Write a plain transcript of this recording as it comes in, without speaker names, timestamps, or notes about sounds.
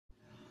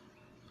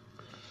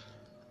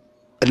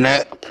Ne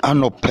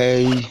anɔpɛ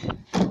yi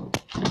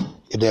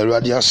yɛde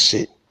Awurade ase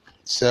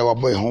sɛ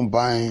wabɔ yɛn ho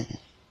ban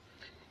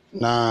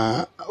na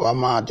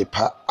wama ade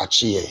pa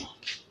akye yɛn.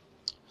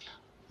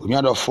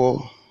 Onuadɔfo,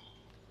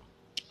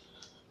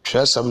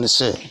 Twerɛsɛm ne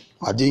sɛ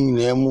ade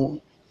nyinaa mu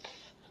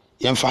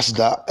yɛmfa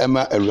aseda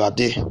ɛma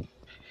Awurade.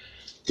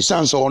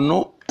 Ɛsiane sɛ ɔno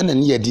ɛna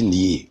ne yɛdi ne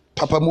yie.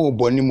 Papa mu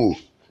bɔne mu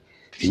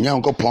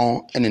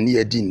Onyankopɔn ɛna ne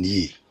yɛdi ne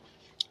yie.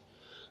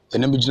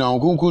 Ɛnam gyina wɔn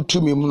kronkron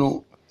tumi mu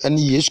no ɛne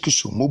Yesu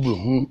Kristo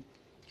mmɔborɔhunu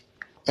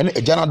ɛne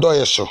Agya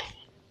n'adɔyɛ so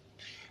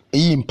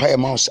ɛyi mpaeɛ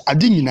ma wo sɛ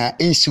ade nyinaa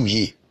ɛnsiw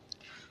yie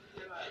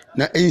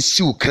na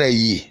ɛnsiw kra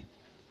yie.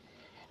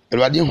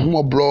 Awurade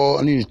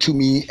nhomɔborɔ ne ne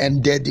tumi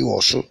ɛndɛɛde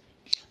wɔ so.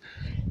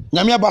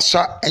 Nyame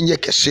abasa ɛnyɛ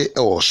kɛse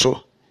ɛwɔ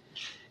so.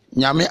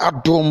 Nyame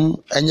adom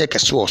ɛnyɛ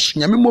kɛse wɔ so.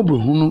 Nyame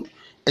mmɔborɔhunu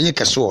ɛnyɛ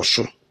kɛse wɔ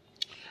so.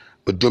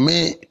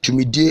 Odome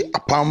tumidie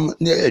apam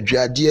ne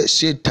adwadeɛ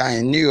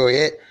Satan ne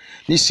yɔyɛ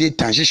ne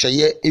Satan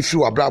hyehyɛeɛ ɛfiri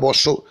w'abrabɔ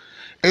so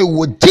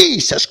ɛwɔ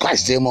Jesus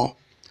Christ dɛ mu.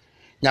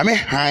 Nyame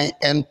han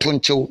ɛnto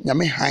nkyɛw,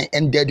 Nyame han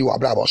ɛndɛɛde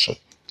w'abrabɔ so.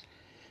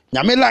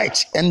 Nyame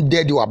light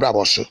ɛndɛɛde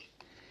w'abrabɔ so.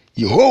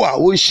 Yehowa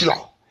wɔnhyira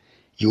wo.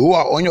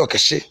 Yehowa ɔnyɛ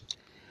ɔkɛse.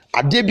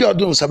 Adeɛ bi a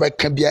ɔde nsa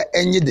bɛka bia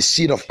ɛnyɛ the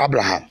seed of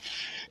Abraham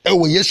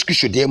ɛwɔ Yesu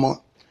Kristo dɛ mu.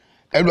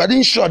 Awurade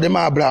nhyira ɔde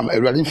ma Abraham,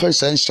 Awurade mfa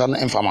saa nhyira no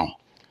ɛmfa ma wo.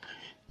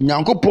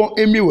 Nyankopɔn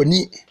ɛmie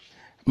w'ani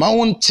ma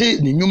wo nte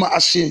ne nnwuma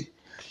ase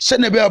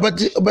sɛnea ɛbɛyɛ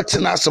a wobɛte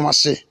n'asɛm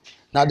ase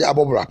na ade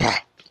abɔbra pa.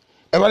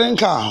 Awurade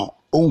nka ho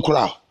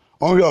ɔnkura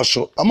ɔnhwɛ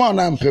ɔso ɔma wo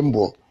na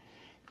mpemboɔ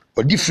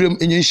ɔdi firem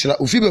ɛnyɛ nhyira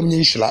ofi bam nyɛ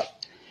nhyira.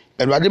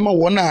 Awurade ma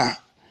wɔn a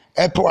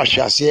ɛpɛ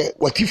wahweaseɛ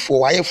watifoɔ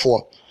wayɛfoɔ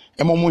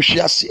ɛma mo hwe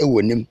ase ɛwɔ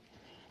anim.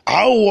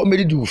 Awɔ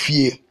mɛdidi wo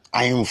fie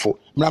ahemfo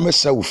mmra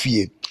mɛsra wo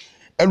fie.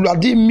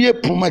 Awurade mmie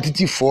poma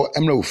titifoɔ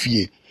ɛmmra wo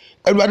fie.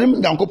 Awurade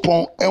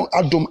Nyankopɔn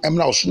adom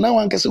ɛmmra wo so na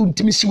wankasa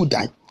wontimi si wo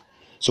dan.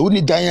 So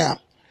woni dan a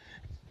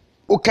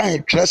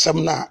wokan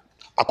Twerɛsɛm na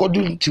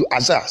according to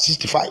Isaiah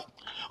 65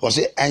 or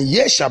say, and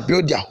ye shall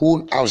build their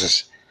whole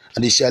houses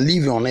and they shall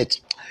live on it.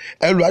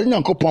 Awurade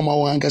Nyankopɔn ma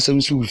wankasa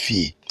nso wo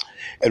fie.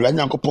 Awurade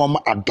Nyankopɔn ma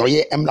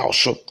adɔyɛ ɛmmra wo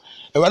so.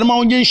 Awurade ma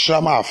wonyɛ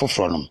nhyira ma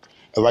afoforɔ no.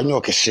 Awurade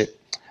nyɛ ɔkɛse.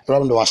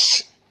 Awurade ma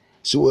wase.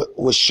 So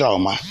wo hyira wo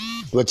ma.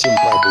 Wo tim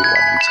pa do wa.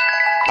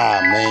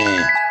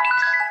 Amen.